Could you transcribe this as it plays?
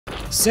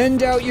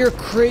Send out your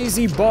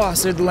crazy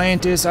boss,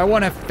 Atlantis. I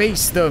want to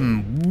face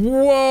them.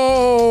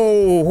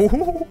 Whoa!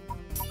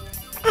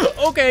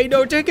 Okay,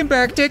 no, take him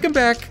back, take him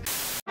back.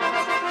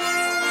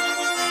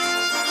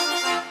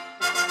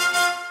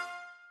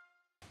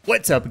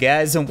 What's up,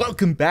 guys, and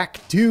welcome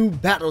back to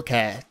Battle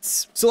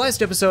Cats. So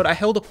last episode, I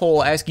held a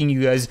poll asking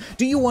you guys,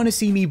 do you want to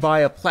see me buy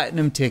a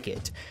platinum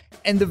ticket?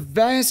 And the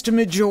vast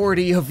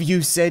majority of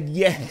you said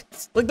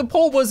yes. Like, the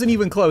poll wasn't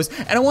even close,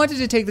 and I wanted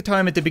to take the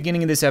time at the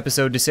beginning of this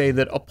episode to say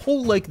that a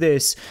poll like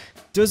this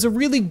does a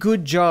really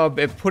good job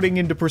at putting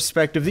into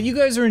perspective that you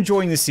guys are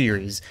enjoying the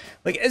series.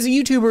 Like, as a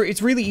YouTuber,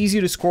 it's really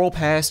easy to scroll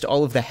past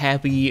all of the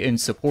happy and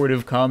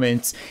supportive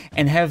comments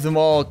and have them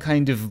all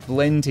kind of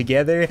blend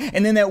together,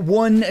 and then that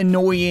one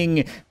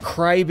annoying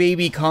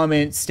crybaby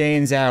comment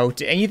stands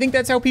out, and you think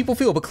that's how people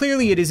feel, but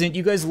clearly it isn't.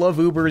 You guys love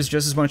Ubers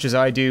just as much as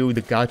I do,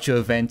 the gacha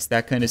events,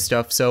 that kind of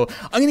stuff, so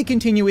I'm gonna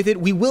continue with it.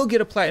 We will get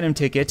a platinum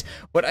ticket,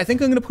 but I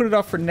think I'm gonna put it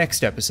off for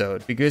next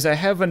episode, because I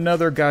have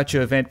another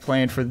gacha event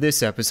planned for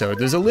this episode.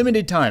 There's a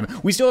limited time.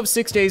 We still have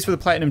 6 days for the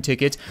platinum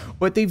ticket,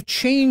 but they've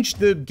changed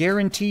the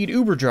guaranteed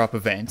Uber drop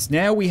events.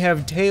 Now we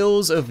have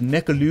Tales of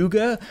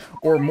Nekaluga,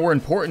 or more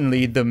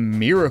importantly, the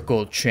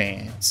Miracle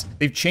Chance.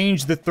 They've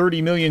changed the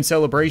 30 million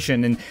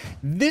celebration, and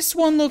this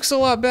one looks a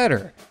lot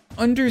better.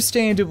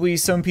 Understandably,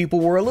 some people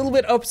were a little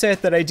bit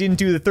upset that I didn't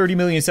do the 30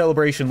 million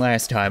celebration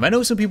last time. I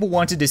know some people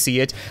wanted to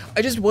see it.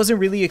 I just wasn't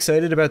really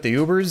excited about the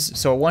Ubers,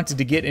 so I wanted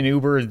to get an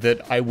Uber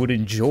that I would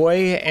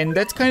enjoy, and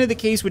that's kind of the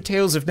case with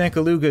Tales of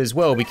Nekaluga as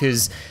well,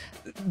 because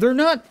they're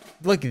not,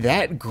 like,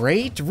 that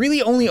great.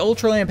 Really, only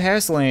Ultraland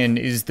Passland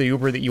is the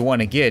Uber that you want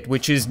to get,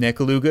 which is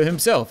Nekaluga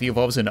himself. He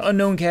evolves an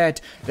unknown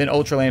cat, then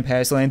Ultraland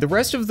Passland. The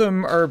rest of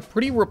them are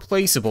pretty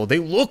replaceable. They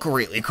look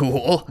really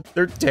cool.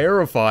 They're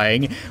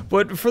terrifying,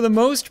 but for the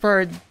most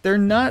part, they're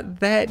not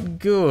that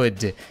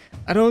good.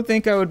 I don't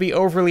think I would be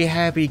overly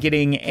happy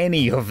getting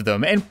any of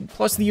them, and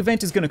plus the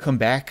event is going to come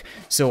back,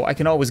 so I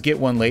can always get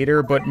one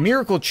later, but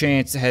Miracle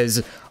Chance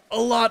has a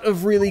lot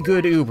of really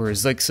good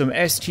Ubers, like some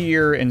S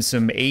tier and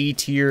some A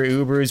tier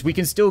Ubers. We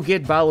can still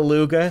get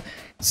Balaluga,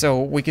 so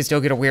we can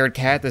still get a weird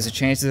cat. There's a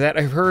chance of that.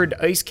 I've heard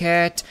Ice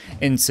Cat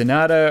and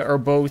Sonata are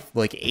both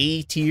like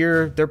A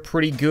tier. They're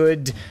pretty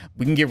good.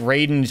 We can get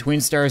Raiden and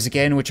Twin Stars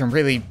again, which I'm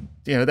really,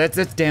 you know,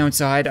 that's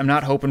downside. I'm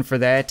not hoping for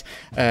that.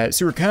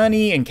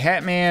 Surikani and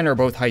Catman are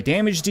both high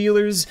damage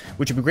dealers,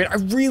 which would be great. I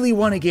really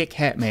want to get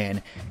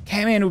Catman.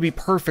 Catman would be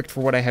perfect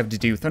for what I have to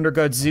do. Thunder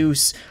God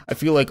Zeus, I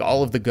feel like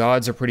all of the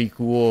gods are pretty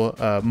cool.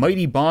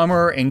 Mighty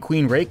Bomber and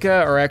Queen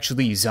Reika are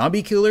actually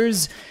zombie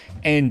killers,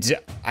 and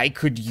I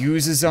could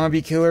use a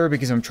zombie killer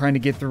because I'm trying to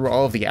get through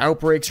all of the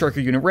outbreaks. Striker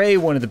Unit Ray,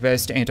 one of the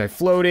best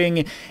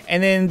anti-floating,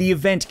 and then the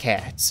event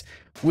cats,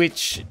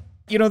 which,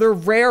 you know, they're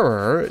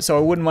rarer, so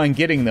I wouldn't mind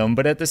getting them,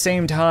 but at the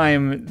same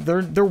time,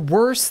 they're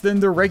worse than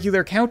their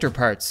regular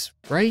counterparts,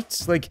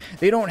 right? Like,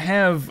 they don't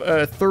have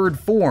a third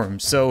form,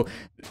 so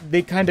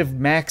they kind of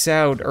max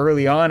out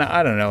early on.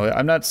 I don't know.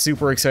 I'm not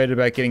super excited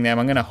about getting them.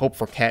 I'm gonna hope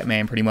for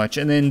Catman pretty much.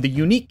 And then the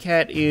unique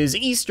cat is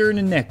Eastern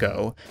and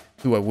Neko,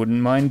 who I wouldn't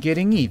mind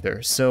getting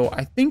either. So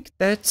I think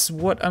that's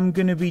what I'm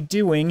gonna be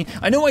doing.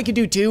 I know I could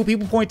do 2.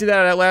 People pointed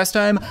that out last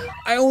time.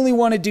 I only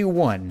want to do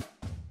 1.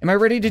 Am I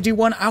ready to do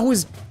 1? I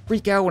always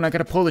freak out when I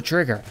gotta pull the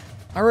trigger.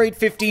 All right,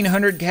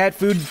 1,500 cat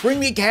food. Bring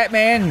me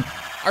Catman.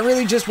 I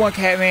really just want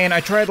Catman. I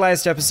tried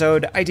last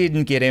episode. I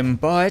didn't get him,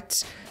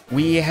 but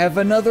we have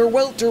another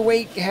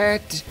welterweight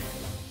cat.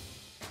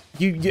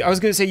 I was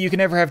gonna say you can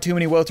never have too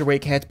many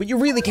welterweight cats, but you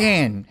really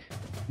can.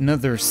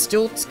 Another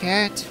Stilts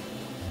cat.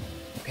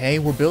 Okay,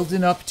 we're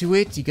building up to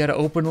it. You gotta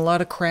open a lot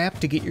of crap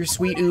to get your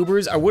sweet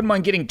Ubers. I wouldn't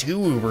mind getting 2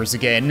 Ubers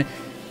again.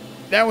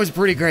 That was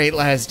pretty great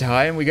last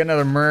time. We got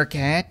another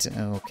Mercat.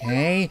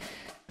 Okay.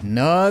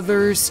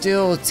 Another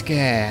Stilts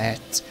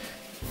cat.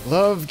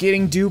 Love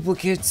getting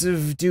duplicates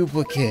of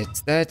duplicates.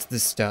 That's the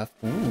stuff.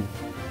 Ooh.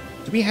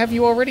 Do we have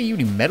you already? You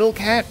Metal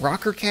Cat?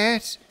 Rocker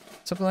Cat?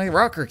 Something like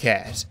Rocker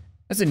Cat.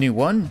 That's a new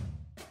one.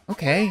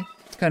 Okay.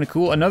 It's kind of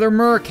cool. Another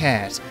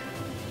Mercat.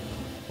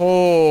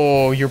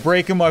 Oh, you're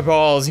breaking my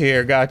balls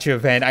here, Gotcha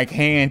event. I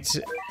can't.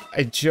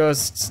 I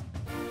just...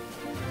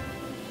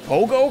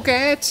 Pogo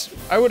Cat,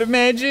 I would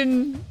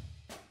imagine.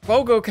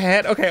 Pogo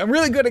Cat. Okay, I'm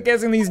really good at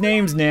guessing these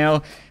names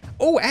now.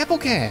 Oh, Apple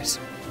Cat.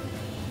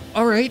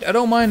 All right, I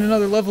don't mind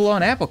another level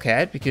on Apple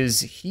Cat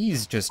because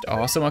he's just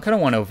awesome. I kind of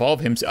want to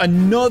evolve him.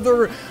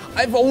 Another,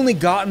 I've only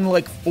gotten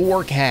like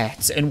 4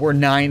 cats and we're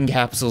 9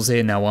 capsules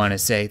in, I want to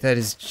say. That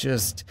is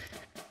just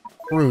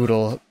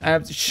brutal.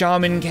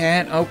 Shaman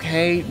Cat,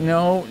 okay.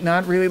 No,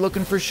 not really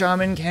looking for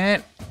Shaman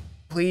Cat.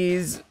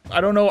 Please, I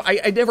don't know,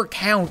 I never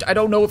count. I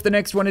don't know if the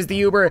next one is the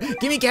Uber.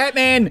 Give me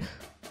Catman!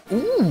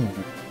 Ooh.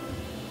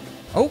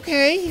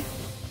 Okay.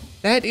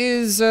 That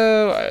is,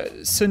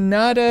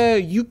 Sonata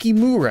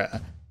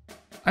Yukimura.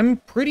 I'm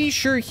pretty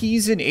sure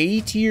he's an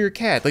A-tier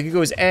cat. Like, it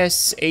goes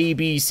S, A,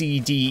 B, C,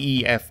 D,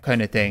 E, F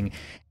kind of thing.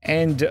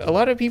 And a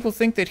lot of people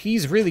think that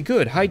he's really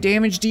good. High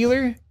damage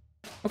dealer?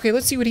 Okay,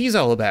 let's see what he's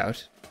all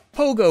about.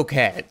 Pogo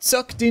Cat,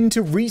 sucked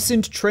into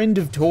recent trend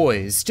of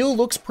toys, still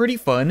looks pretty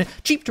fun,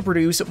 cheap to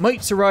produce,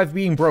 might survive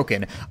being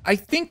broken. I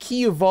think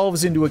he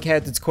evolves into a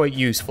cat that's quite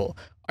useful.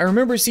 I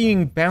remember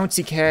seeing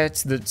bouncy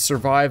cats that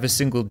survive a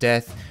single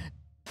death.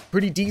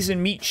 Pretty decent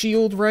meat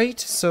shield, right?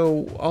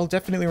 So I'll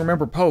definitely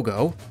remember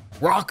Pogo.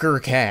 Rocker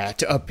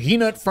Cat, a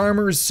peanut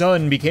farmer's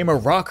son became a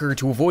rocker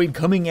to avoid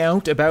coming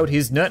out about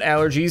his nut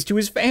allergies to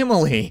his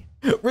family.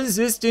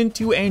 Resistant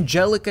to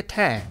angelic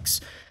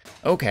attacks.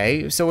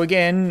 Okay, so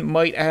again,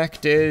 might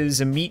act as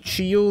a meat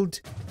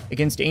shield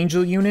against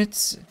angel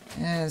units.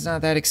 It's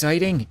not that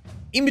exciting.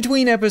 In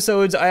between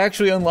episodes, I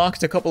actually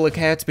unlocked a couple of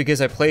cats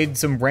because I played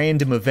some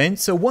random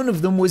events, so one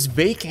of them was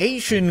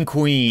Vacation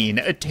Queen,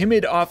 a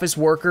timid office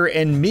worker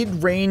and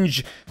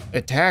mid-range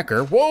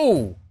attacker.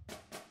 Whoa!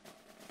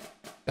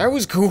 That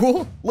was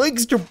cool.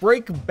 Legs to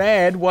break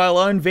bad while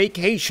on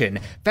vacation.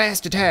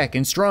 Fast attack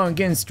and strong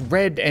against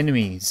red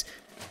enemies.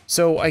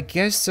 So I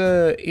guess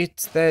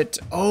it's that,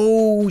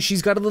 oh,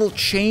 she's got a little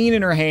chain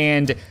in her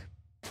hand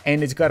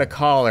and it's got a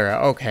collar.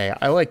 Okay,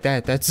 I like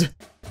that. That's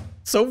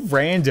so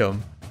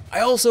random. I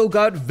also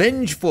got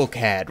Vengeful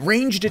Cat,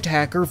 ranged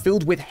attacker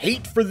filled with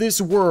hate for this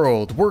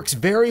world. Works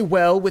very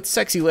well with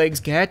Sexy Legs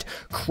Cat,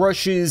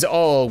 crushes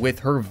all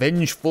with her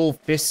vengeful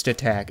fist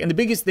attack. And the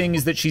biggest thing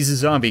is that she's a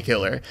zombie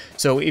killer.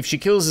 So if she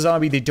kills a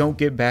zombie, they don't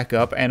get back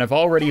up, and I've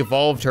already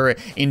evolved her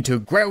into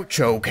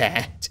Groucho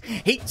Cat.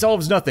 Hate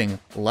solves nothing.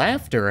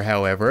 Laughter,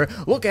 however.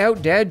 Look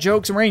out, dad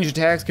jokes and ranged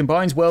attacks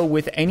combines well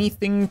with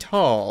anything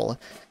tall.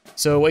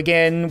 So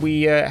again,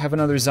 we have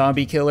another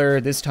zombie killer,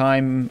 this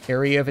time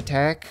area of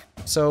attack,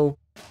 so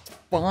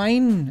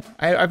fine.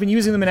 I've been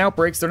using them in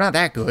outbreaks, they're not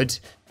that good.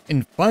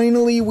 And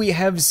finally, we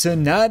have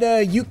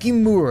Sanada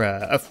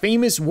Yukimura, a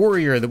famous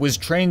warrior that was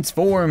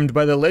transformed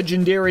by the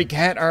legendary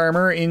cat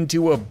armor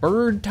into a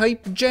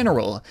bird-type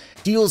general.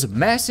 Deals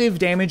massive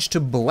damage to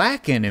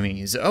black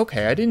enemies.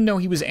 Okay, I didn't know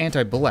he was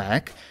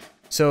anti-black.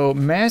 So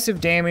massive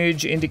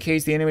damage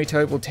indicates the enemy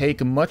type will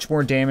take much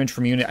more damage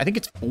from unit. I think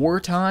it's 4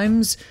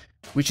 times.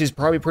 Which is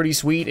probably pretty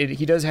sweet.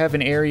 He does have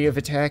an area of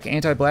attack,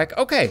 anti-black.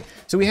 Okay,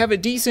 so we have a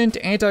decent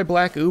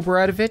anti-black uber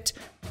out of it.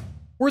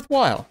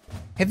 Worthwhile.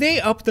 Have they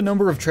upped the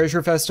number of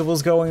treasure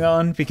festivals going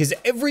on? Because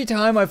every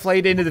time I've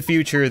played Into the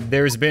Future,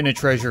 there's been a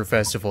treasure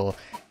festival.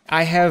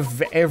 I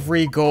have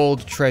every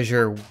gold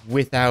treasure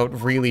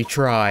without really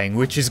trying,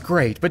 which is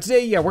great. But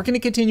today, yeah, we're gonna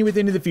continue with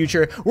Into the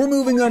Future. We're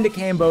moving on to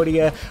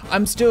Cambodia.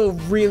 I'm still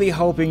really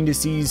hoping to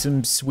see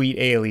some sweet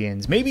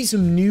aliens. Maybe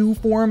some new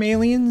form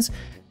aliens?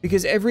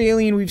 Because every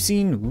alien we've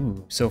seen,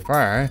 ooh, so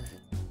far,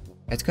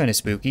 that's kind of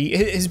spooky.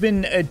 It has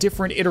been a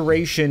different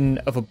iteration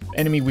of an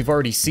enemy we've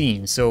already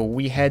seen. So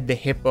we had the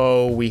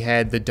hippo, we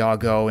had the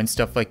doggo, and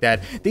stuff like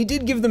that. They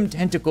did give them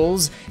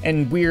tentacles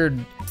and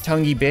weird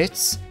tonguey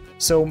bits.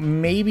 So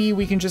maybe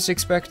we can just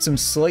expect some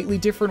slightly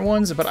different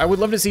ones, but I would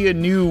love to see a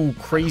new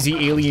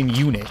crazy alien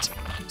unit.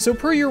 So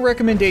per your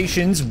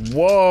recommendations,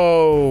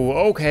 whoa,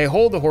 okay,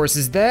 hold the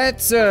horses.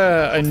 That's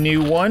a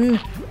new one,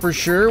 for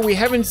sure. We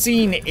haven't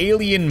seen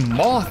alien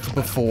moth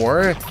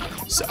before,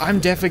 so I'm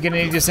definitely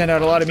gonna need to send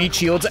out a lot of meat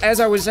shields. As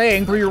I was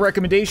saying, per your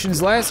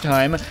recommendations last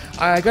time,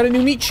 I got a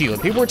new meat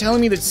shield. People were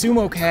telling me that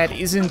Sumo Cat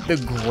isn't the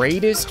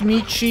greatest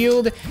meat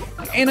shield,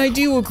 and I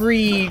do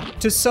agree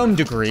to some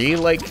degree.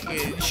 Like,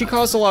 she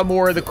costs a lot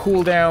more, the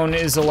cooldown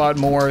is a lot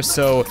more,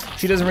 so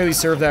she doesn't really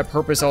serve that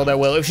purpose all that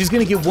well. If she's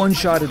gonna get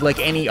one-shotted like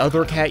any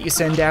other cat you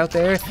send out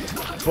there,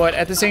 but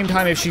at the same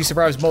time, if she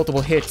survives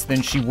multiple hits,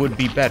 then she would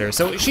be better.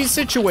 So she's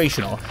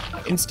situational.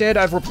 Instead,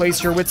 I've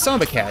replaced her with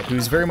Samba Cat,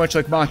 who's very much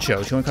like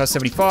Macho. She only costs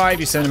 75,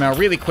 you send them out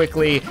really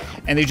quickly,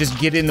 and they just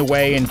get in the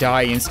way and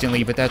die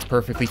instantly, but that's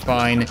perfectly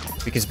fine,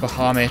 because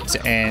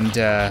Bahamut and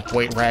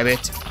White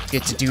Rabbit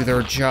get to do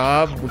their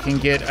job. We can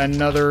get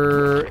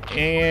another,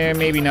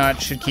 maybe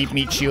not, should keep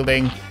meat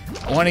shielding.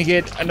 I want to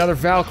get another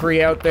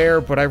Valkyrie out there,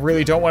 but I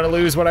really don't want to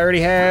lose what I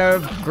already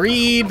have.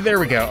 Greed, there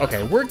we go.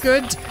 Okay, we're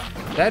good.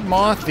 That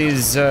moth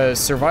is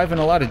surviving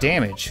a lot of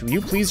damage. Will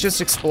you please just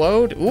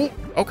explode? Ooh,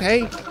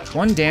 okay,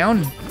 one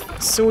down.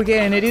 So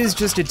again, it is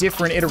just a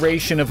different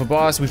iteration of a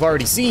boss we've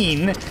already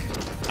seen.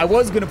 I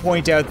was gonna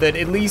point out that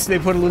at least they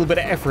put a little bit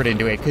of effort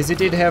into it, because it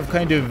did have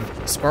kind of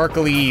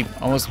sparkly,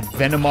 almost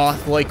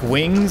Venomoth-like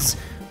wings.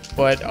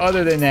 But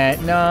other than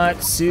that,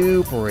 not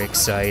super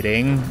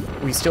exciting.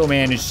 We still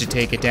managed to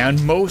take it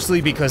down,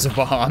 mostly because of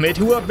Bahamut,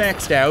 who up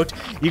maxed out.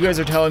 You guys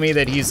are telling me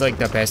that he's like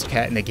the best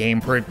cat in the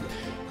game,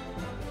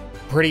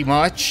 pretty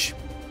much.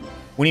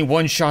 When he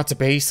one-shots a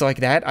base like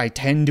that, I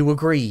tend to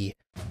agree.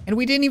 And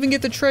we didn't even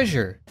get the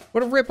treasure.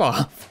 What a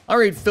ripoff. All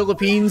right,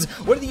 Philippines.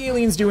 What are the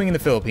aliens doing in the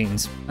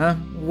Philippines? Huh?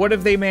 What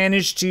have they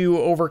managed to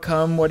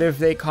overcome? What have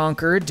they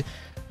conquered?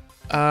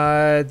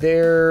 What?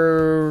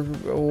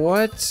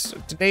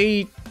 Did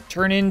they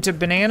turn into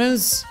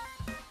bananas?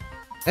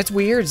 That's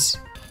weird.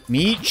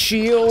 Meat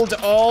shield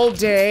all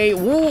day.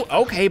 Woo,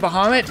 okay,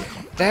 Bahamut.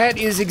 That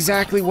is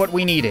exactly what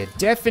we needed.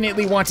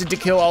 Definitely wanted to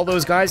kill all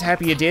those guys.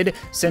 Happy you did.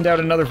 Send out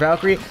another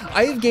Valkyrie.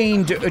 I have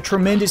gained a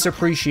tremendous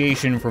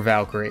appreciation for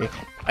Valkyrie.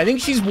 I think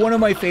she's one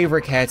of my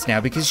favorite cats now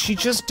because she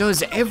just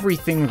does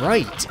everything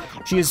right.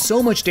 She has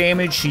so much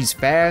damage, she's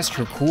fast,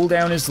 her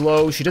cooldown is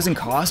low, she doesn't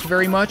cost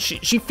very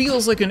much. She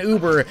feels like an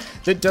Uber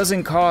that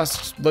doesn't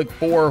cost like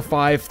 4,000 or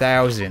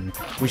 5,000,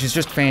 which is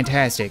just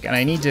fantastic. And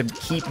I need to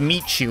keep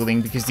meat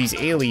shielding because these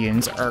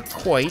aliens are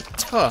quite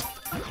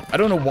tough. I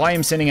don't know why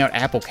I'm sending out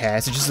apple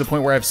cats, it's just the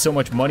point where I have so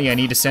much money I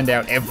need to send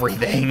out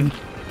everything.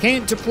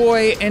 Can't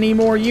deploy any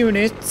more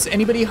units.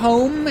 Anybody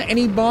home?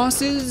 Any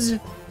bosses?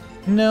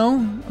 No,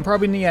 I'm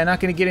probably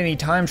not gonna get any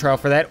time trial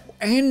for that.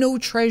 And no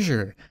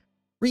treasure.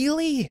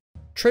 Really?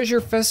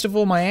 Treasure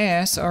festival my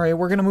ass. All right,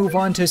 we're gonna move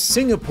on to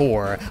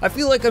Singapore. I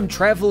feel like I'm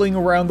traveling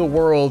around the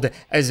world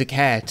as a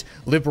cat,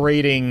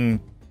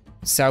 liberating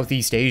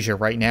Southeast Asia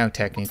right now,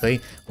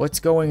 technically. What's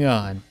going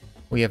on?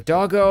 We have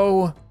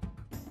Doggo.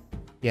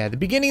 Yeah, the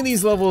beginning of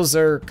these levels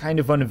are kind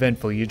of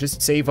uneventful. You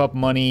just save up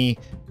money,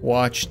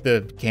 watch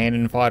the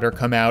cannon fodder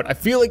come out. I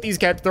feel like these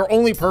cats, their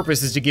only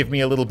purpose is to give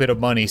me a little bit of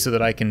money so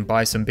that I can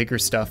buy some bigger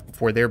stuff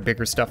before their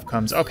bigger stuff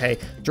comes. Okay,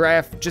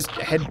 giraffe, just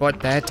headbutt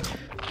that.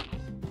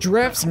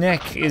 Giraffe's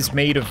neck is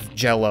made of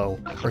jello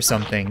or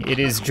something. It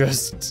is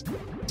just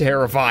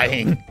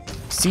terrifying.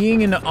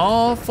 Seeing an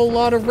awful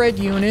lot of red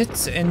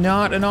units and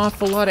not an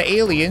awful lot of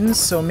aliens,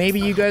 so maybe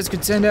you guys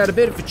could send out a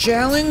bit of a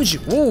challenge?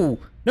 Whoa.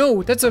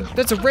 No, that's a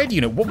red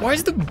unit. Why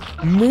is the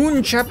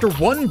Moon Chapter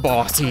 1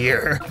 boss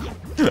here?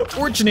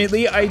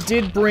 Fortunately, I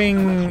did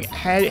bring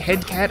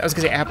Head Cat, I was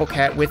gonna say Apple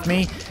Cat, with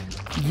me.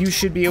 You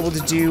should be able to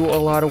do a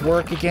lot of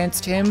work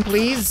against him,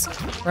 please.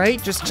 Right?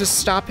 Just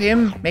stop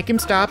him. Make him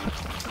stop.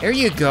 There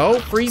you go.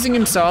 Freezing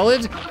him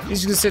solid. He's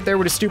just gonna sit there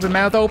with his stupid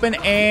mouth open,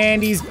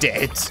 and he's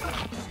dead.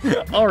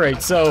 All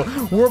right, so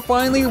we're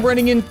finally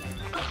running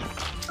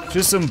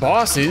into some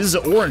bosses,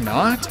 or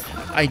not.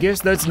 I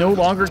guess that's no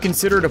longer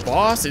considered a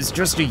boss, it's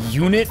just a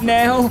unit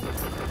now.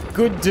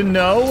 Good to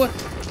know,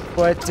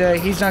 but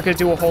he's not gonna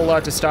do a whole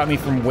lot to stop me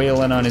from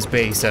wailing on his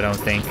base, I don't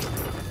think.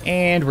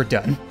 And we're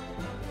done.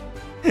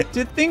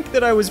 To think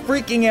that I was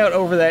freaking out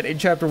over that in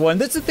Chapter 1,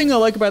 that's the thing I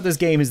like about this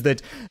game, is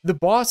that the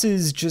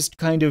bosses just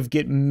kind of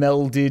get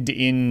melded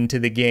into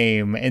the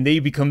game, and they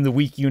become the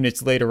weak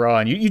units later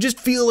on. You just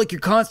feel like you're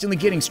constantly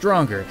getting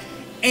stronger.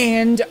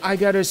 And I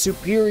got a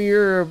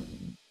superior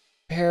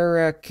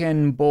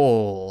Parakan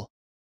Bowl.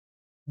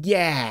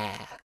 Yeah.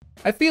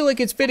 I feel like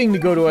it's fitting to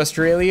go to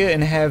Australia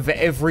and have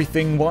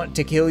everything want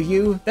to kill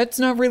you. That's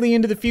not really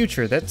into the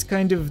future, that's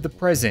kind of the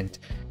present.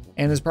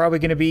 And there's probably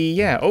gonna be,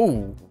 yeah,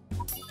 oh,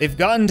 they've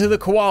gotten to the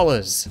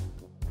koalas.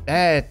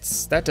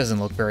 That doesn't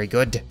look very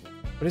good.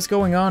 What is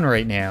going on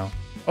right now?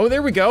 Oh,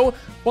 there we go.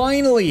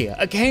 Finally,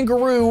 a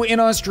kangaroo in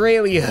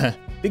Australia.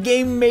 The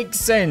game makes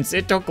sense,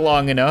 it took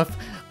long enough.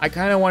 I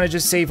kinda wanna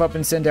just save up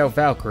and send out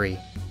Valkyrie,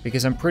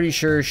 because I'm pretty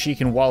sure she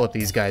can wallop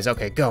these guys.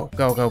 Okay, go,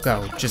 go, go,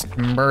 go. Just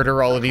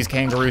murder all of these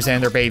kangaroos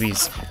and their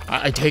babies.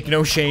 I take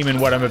no shame in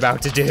what I'm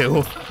about to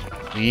do.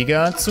 We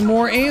got some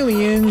more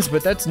aliens,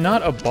 but that's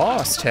not a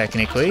boss,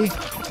 technically.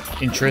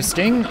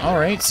 Interesting. All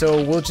right,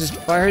 so we'll just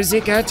fire the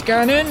cat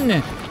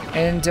cannon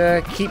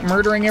and keep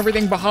murdering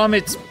everything.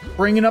 Bahamut's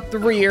bringing up the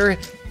rear.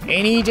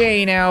 Any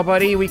day now,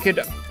 buddy.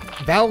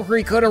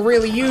 Valkyrie could have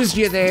really used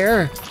you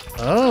there.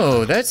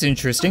 Oh, that's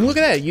interesting. Look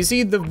at that. You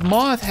see, the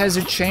moth has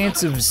a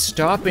chance of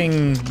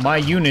stopping my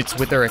units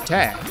with their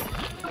attack.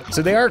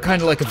 So they are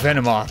kind of like a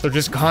Venomoth. They're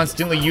just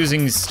constantly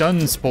using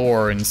stun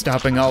spore and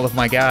stopping all of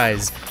my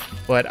guys.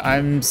 But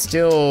I'm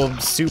still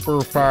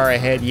super far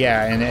ahead,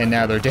 yeah, and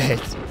now they're dead.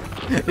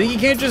 You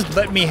can't just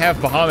let me have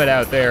Bahamut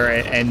out there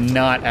and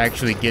not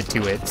actually get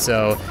to it.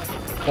 So,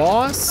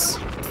 boss?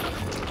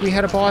 We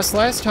had a boss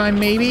last time,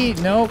 maybe?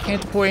 No,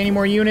 can't deploy any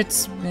more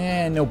units?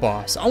 No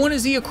boss. I want to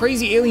see a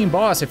crazy alien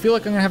boss. I feel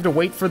like I'm gonna have to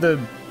wait for the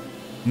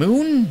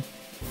moon?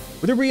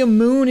 Would there be a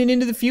moon in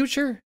Into the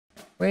Future?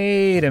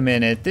 Wait a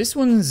minute, this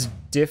one's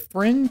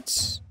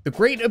different? The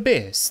Great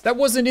Abyss. That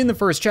wasn't in the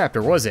first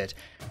chapter, was it?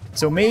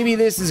 So maybe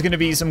this is gonna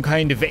be some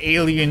kind of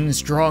alien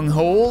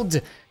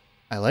stronghold?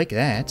 I like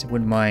that,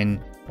 wouldn't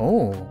mind.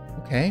 Oh,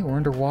 okay, we're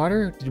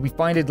underwater. Did we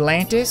find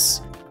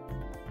Atlantis?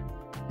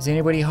 Is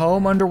anybody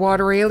home,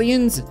 underwater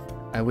aliens?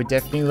 I would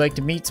definitely like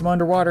to meet some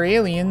underwater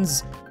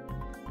aliens.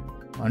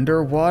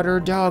 Underwater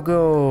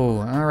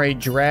doggo. All right,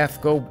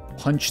 giraffe, go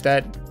punch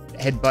that,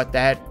 headbutt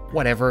that,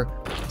 whatever.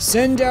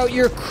 Send out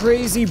your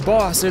crazy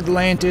boss,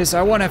 Atlantis.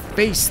 I wanna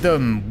face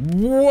them.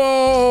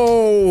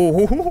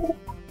 Whoa!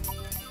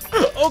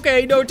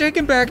 Okay, no, take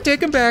him back,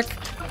 take him back.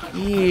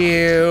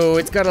 Ew,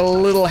 it's got a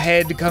little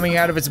head coming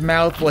out of its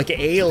mouth like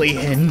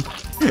alien.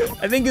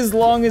 I think as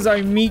long as I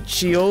meat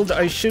shield,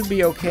 I should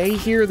be okay.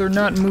 Here, they're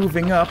not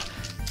moving up.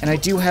 And I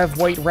do have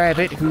White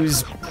Rabbit,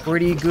 who's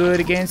pretty good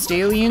against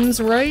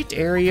aliens, right?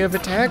 Area of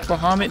attack,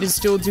 Bahamut is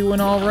still doing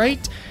all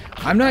right.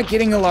 I'm not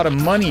getting a lot of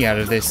money out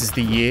of this is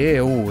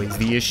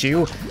the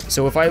issue.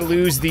 So if I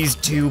lose these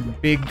two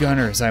big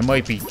gunners, I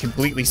might be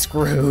completely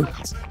screwed.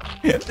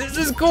 This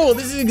is cool,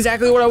 this is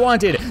exactly what I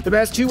wanted. The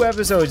past 2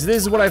 episodes, this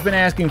is what I've been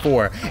asking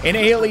for. An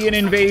alien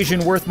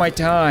invasion worth my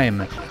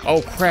time.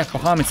 Oh crap,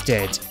 Bahamut's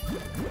dead.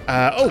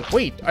 Oh,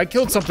 wait, I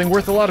killed something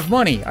worth a lot of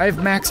money. I have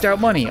maxed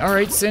out money. All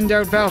right, send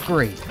out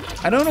Valkyrie.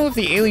 I don't know if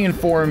the alien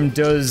form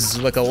does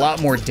like a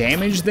lot more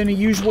damage than a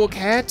usual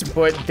cat,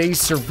 but they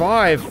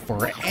survive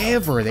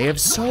forever. They have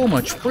so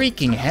much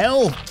freaking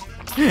health.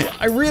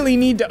 I really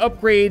need to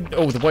upgrade.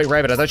 Oh, the white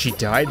rabbit, I thought she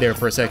died there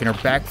for a second. Her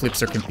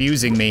backflips are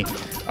confusing me.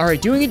 All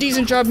right, doing a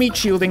decent job meat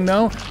shielding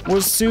though.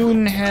 We'll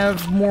soon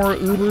have more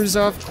Ubers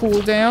off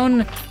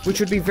cooldown, which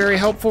would be very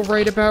helpful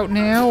right about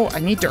now. I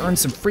need to earn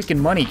some freaking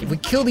money. If we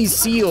kill these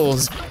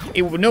seals,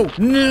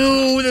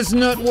 no, that's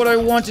not what I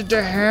wanted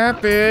to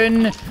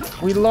happen.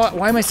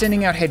 Why am I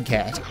sending out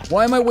Headcat?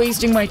 Why am I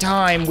wasting my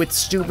time with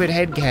stupid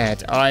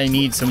Headcat? I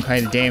need some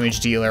kind of damage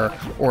dealer,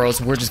 or else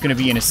we're just gonna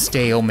be in a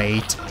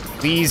stalemate.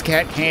 Please,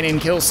 Cat Cannon,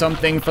 kill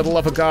something for the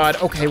love of God.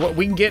 Okay, well,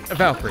 we can get a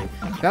Valkyrie.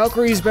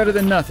 Valkyrie is better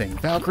than nothing.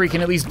 Valkyrie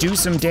can at least do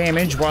some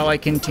damage while I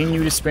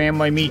continue to spam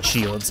my meat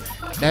shields.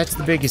 That's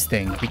the biggest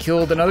thing. We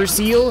killed another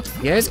seal.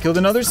 Yes, killed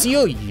another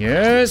seal.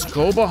 Yes,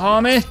 go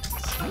Bahamut.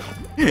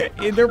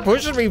 They're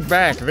pushing me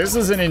back. This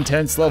is an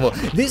intense level.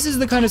 This is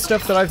the kind of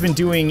stuff that I've been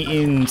doing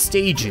in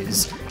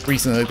stages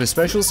recently, like the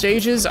special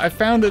stages. I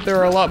found that there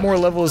are a lot more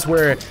levels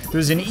where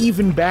there's an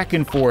even back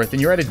and forth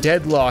and you're at a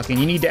deadlock and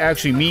you need to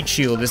actually meat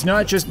shield. It's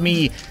not just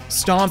me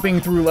stomping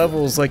through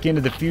levels like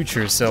into the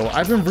future, so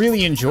I've been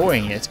really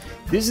enjoying it.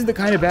 This is the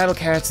kind of battle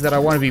cats that I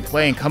want to be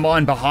playing. Come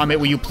on, Bahamut,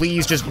 will you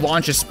please just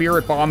launch a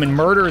spirit bomb and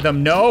murder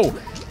them? No,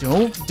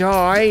 don't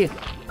die.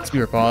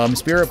 Spirit bomb,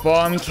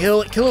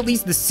 kill at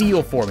least the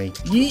seal for me.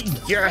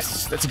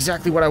 Yes, that's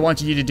exactly what I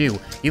wanted you to do.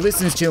 He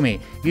listens to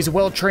me. He's a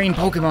well-trained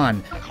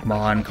Pokemon. Come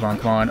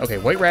on. Okay,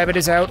 white rabbit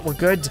is out, we're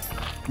good.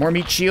 More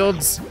meat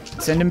shields,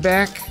 send him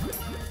back.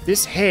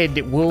 This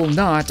head will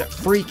not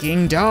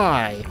freaking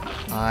die.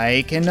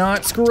 I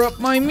cannot screw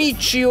up my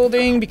meat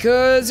shielding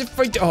because if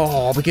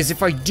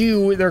I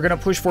do, they're gonna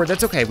push forward.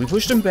 That's okay, we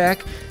pushed him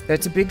back.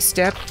 That's a big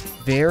step,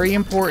 very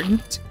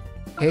important.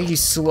 Okay,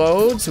 he's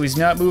slowed, so he's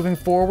not moving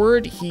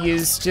forward. He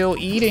is still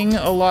eating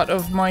a lot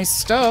of my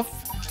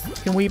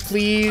stuff. Can we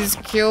please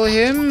kill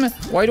him?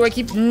 Why do I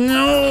keep sending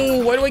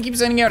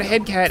out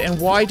Headcat, and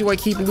why do I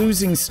keep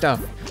losing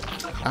stuff?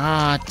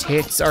 Ah,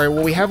 tits. All right,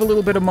 well, we have a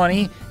little bit of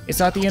money. It's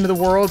not the end of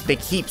the world. They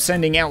keep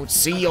sending out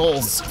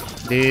seals.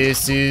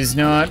 This is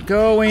not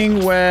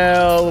going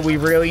well. We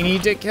really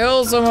need to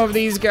kill some of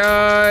these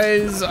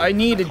guys. I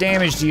need a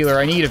damage dealer.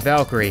 I need a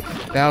Valkyrie.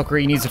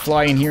 Valkyrie needs to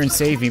fly in here and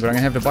save me, but I'm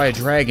gonna have to buy a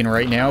dragon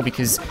right now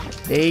because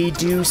they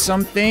do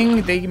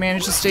something. They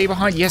manage to stay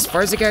behind. Yes,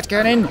 fires the Cat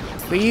Cannon,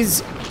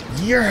 please.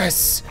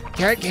 Yes,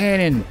 Cat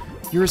Cannon.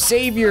 You're a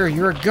savior.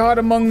 You're a god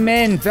among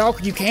men.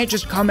 Valkyrie, you can't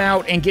just come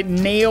out and get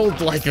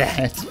nailed like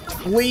that.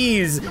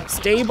 Please,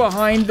 stay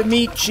behind the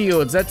meat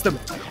shields.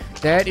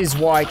 That is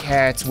why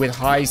cats with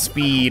high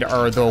speed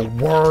are the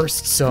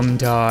worst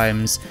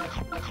sometimes.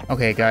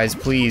 Okay, guys,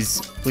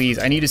 please,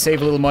 I need to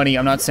save a little money.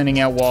 I'm not sending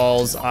out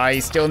walls. I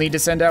still need to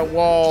send out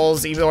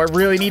walls, even though I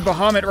really need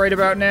Bahamut right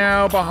about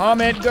now.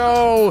 Bahamut,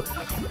 go!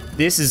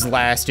 This has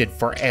lasted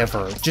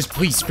forever. Just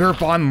please, Spirit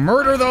Bomb,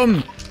 murder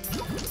them!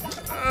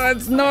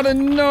 It's not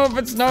enough,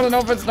 it's not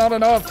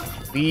enough.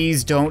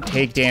 Please don't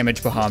take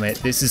damage, Bahamut.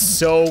 This is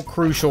so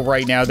crucial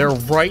right now. They're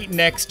right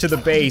next to the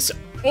base.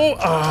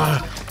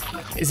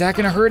 Is that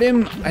gonna hurt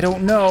him? I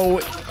don't know.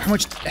 How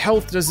much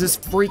health does this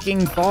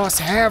freaking boss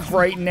have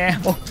right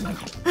now?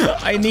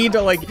 I need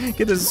to like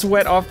get the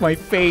sweat off my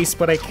face,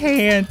 but I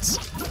can't.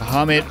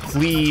 Bahamut,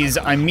 please.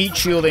 I'm meat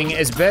shielding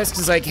as best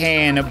as I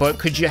can, but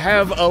could you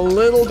have a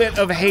little bit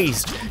of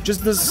haste?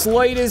 Just the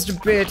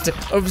slightest bit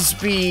of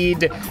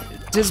speed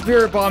to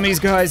Spirit Bomb these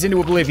guys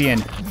into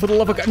oblivion. For the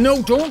love of God.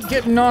 No, don't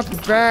get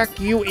knocked back,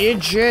 you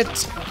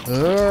idiot.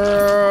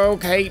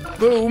 Okay,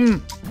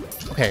 boom.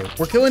 Okay,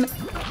 we're killing.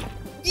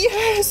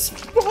 Yes,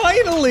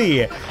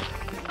 finally.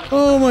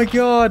 Oh my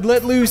God,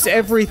 let loose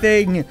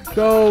everything.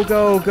 Go,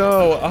 go,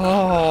 go.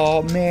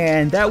 Oh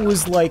man, that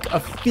was like a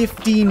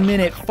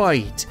 15-minute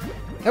fight.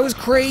 That was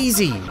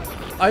crazy.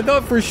 I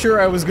thought for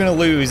sure I was gonna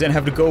lose and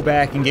have to go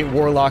back and get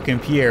Warlock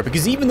and Pierre,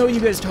 because even though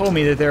you guys told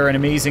me that they're an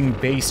amazing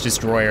base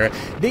destroyer,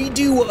 they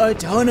do a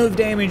ton of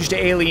damage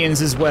to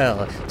aliens as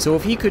well. So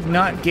if he could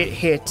not get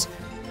hit,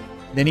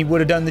 then he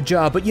would have done the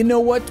job. But you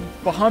know what?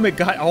 Bahamut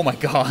got, oh my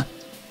God.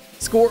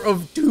 Score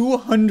of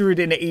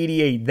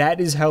 288. That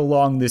is how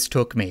long this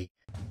took me.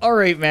 All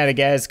right,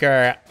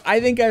 Madagascar, I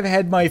think I've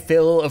had my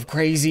fill of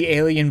crazy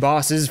alien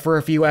bosses for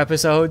a few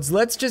episodes.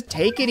 Let's just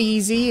take it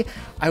easy.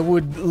 I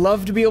would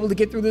love to be able to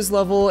get through this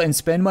level and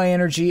spend my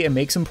energy and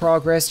make some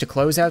progress to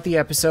close out the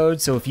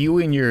episode. So if you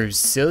and your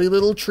silly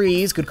little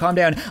trees could calm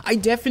down, I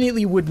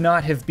definitely would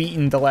not have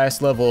beaten the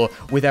last level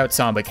without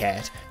Samba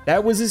Cat.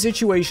 That was a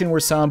situation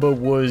where Samba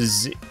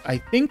was, I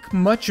think,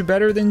 much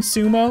better than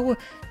Sumo.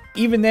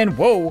 Even then,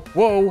 whoa,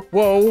 whoa,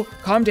 whoa,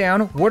 calm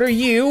down. What are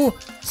you?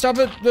 Stop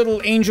it, little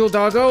angel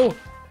doggo.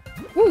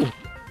 Woo,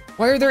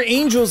 why are there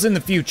angels in the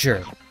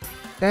future?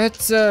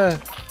 That's,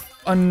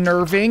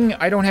 unnerving.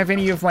 I don't have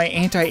any of my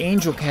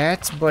anti-angel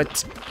cats,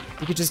 but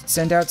we could just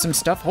send out some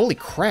stuff. Holy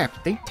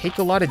crap, they take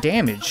a lot of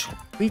damage.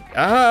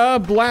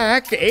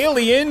 Black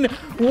alien,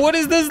 what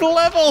is this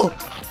level?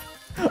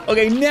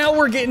 Okay, now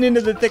we're getting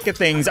into the thick of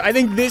things. I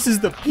think this is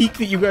the peak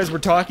that you guys were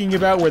talking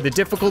about where the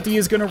difficulty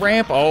is gonna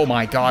ramp. Oh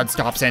my god,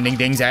 stop sending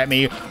things at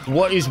me.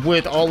 What is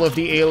with all of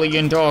the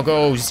alien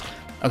doggos?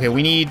 Okay,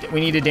 we need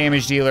a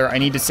damage dealer. I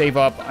need to save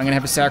up. I'm gonna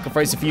have to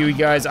sacrifice a few of you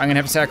guys. I'm gonna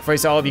have to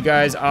sacrifice all of you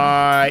guys.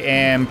 I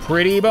am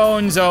pretty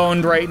bone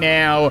zoned right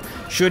now.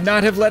 Should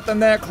not have let them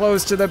that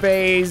close to the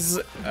base.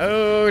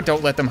 Oh,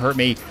 don't let them hurt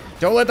me.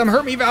 Don't let them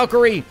hurt me,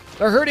 Valkyrie.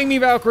 They're hurting me,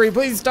 Valkyrie.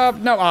 Please stop.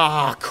 No,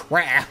 ah,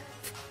 crap.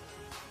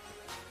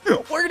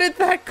 Where did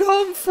that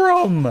come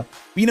from?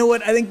 You know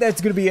what? I think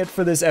that's gonna be it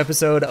for this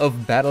episode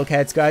of Battle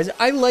Cats, guys.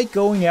 I like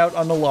going out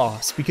on a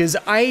loss because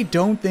I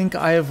don't think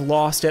I have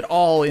lost at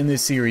all in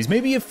this series.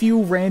 Maybe a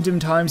few random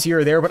times here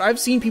or there, but I've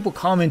seen people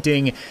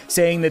commenting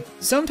saying that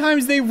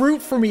sometimes they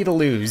root for me to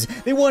lose.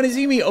 They want to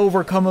see me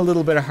overcome a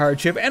little bit of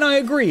hardship, and I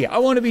agree. I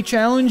want to be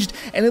challenged,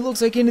 and it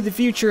looks like Into the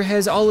Future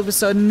has all of a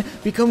sudden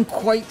become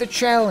quite the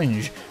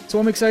challenge. So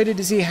I'm excited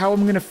to see how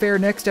I'm gonna fare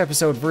next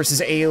episode versus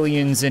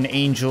aliens and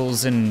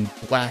angels and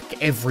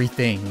black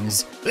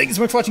everythings. Thank you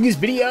so much for watching this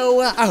video.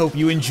 I hope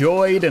you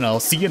enjoyed, and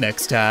I'll see you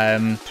next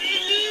time.